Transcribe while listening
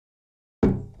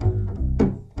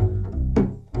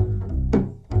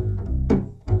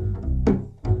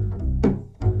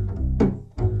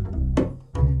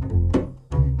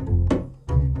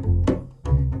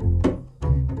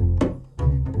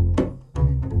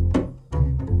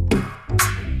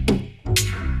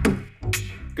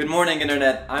Good morning,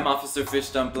 Internet. I'm Officer Fish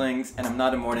Dumplings, and I'm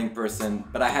not a morning person,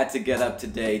 but I had to get up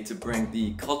today to bring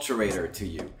the Culturator to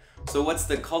you. So what's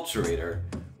the Culturator?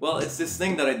 Well, it's this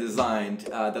thing that I designed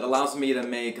that allows me to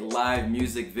make live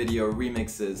music video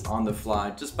remixes on the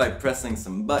fly just by pressing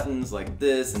some buttons like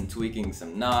this and tweaking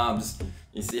some knobs.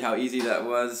 You see how easy that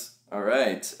was?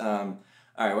 Alright,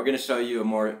 we're going to show you a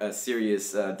more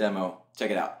serious demo.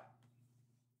 Check it out.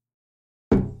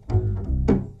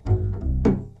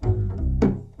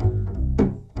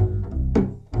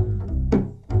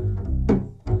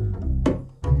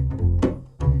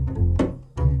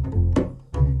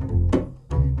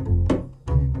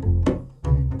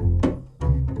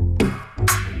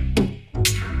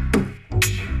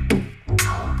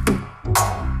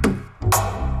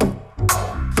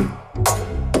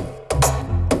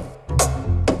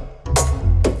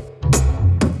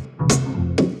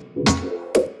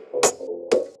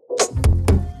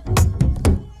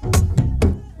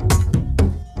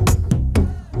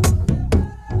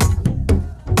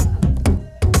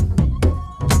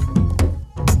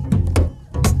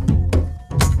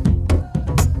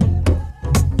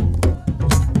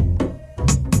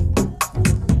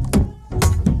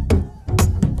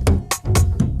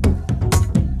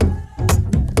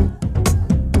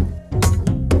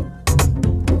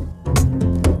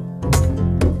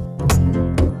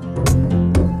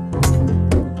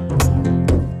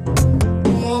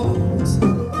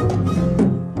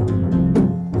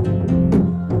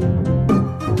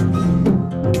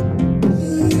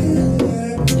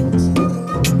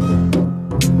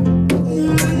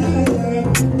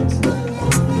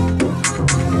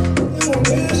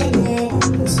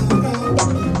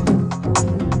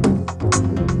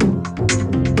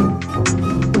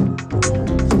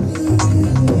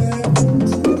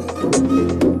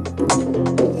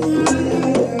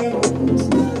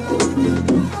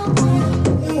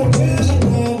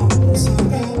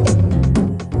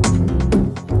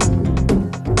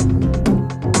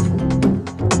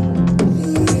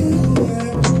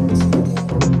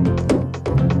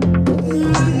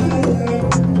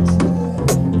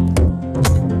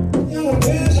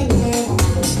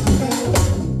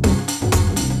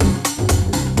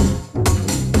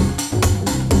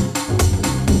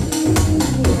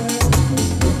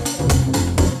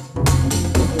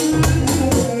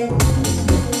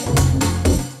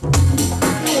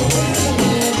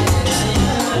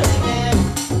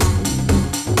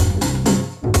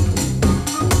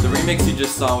 The remix you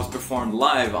just saw was performed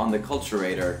live on the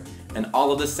Culturator, and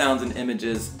all of the sounds and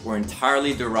images were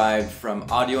entirely derived from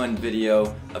audio and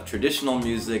video of traditional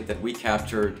music that we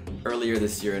captured earlier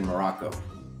this year in Morocco.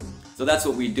 So that's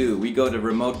what we do. We go to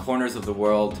remote corners of the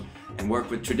world and work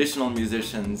with traditional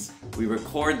musicians. We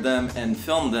record them and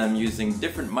film them using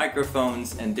different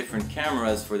microphones and different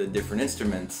cameras for the different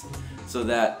instruments, so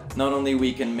that not only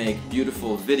we can make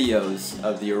beautiful videos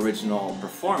of the original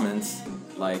performance,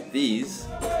 like these,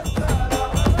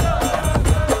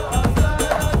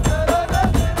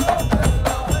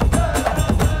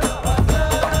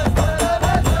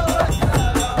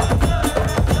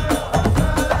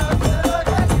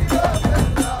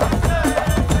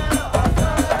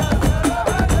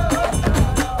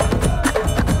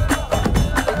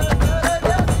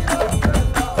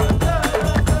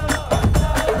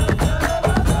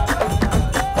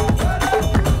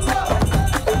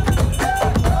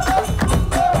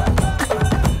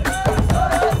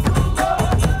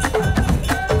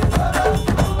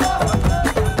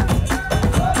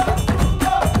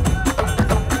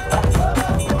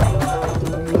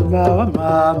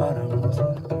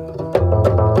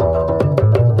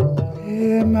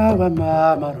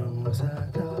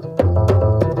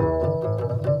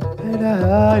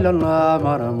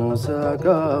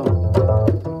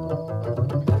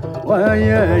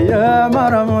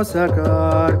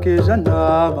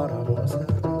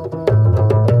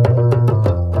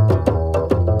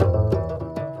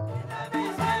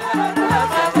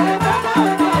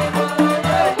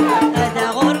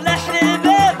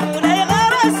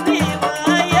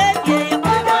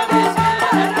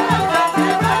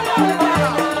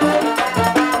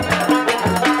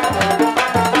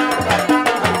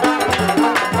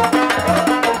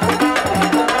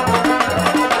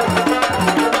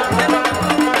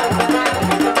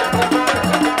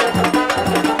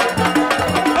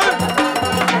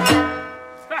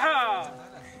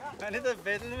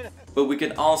 but we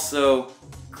can also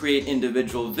create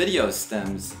individual video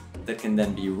stems that can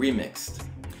then be remixed.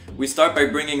 We start by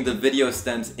bringing the video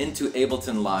stems into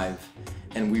Ableton Live,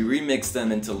 and we remix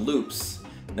them into loops.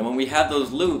 Now when we have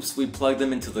those loops, we plug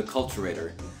them into the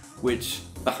Culturator, which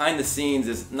behind the scenes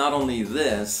is not only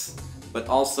this, but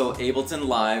also Ableton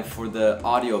Live for the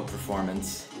audio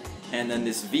performance, and then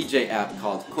this VJ app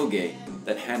called Koge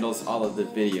that handles all of the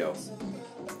video.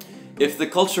 If the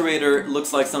Culturator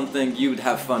looks like something you'd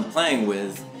have fun playing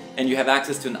with, and you have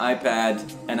access to an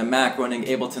iPad and a Mac running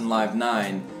Ableton Live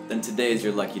 9, then today is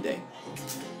your lucky day.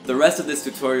 The rest of this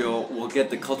tutorial will get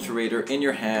the Culturator in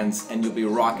your hands and you'll be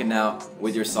rocking out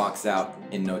with your socks out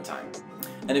in no time.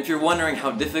 And if you're wondering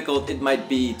how difficult it might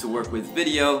be to work with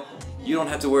video, you don't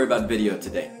have to worry about video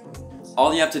today.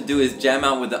 All you have to do is jam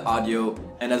out with the audio,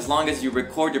 and as long as you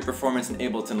record your performance in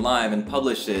Ableton Live and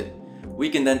publish it, we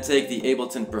can then take the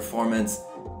Ableton performance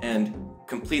and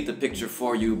complete the picture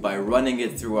for you by running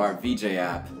it through our VJ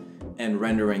app and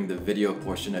rendering the video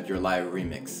portion of your live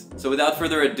remix. So without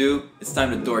further ado, it's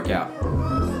time to dork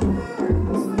out.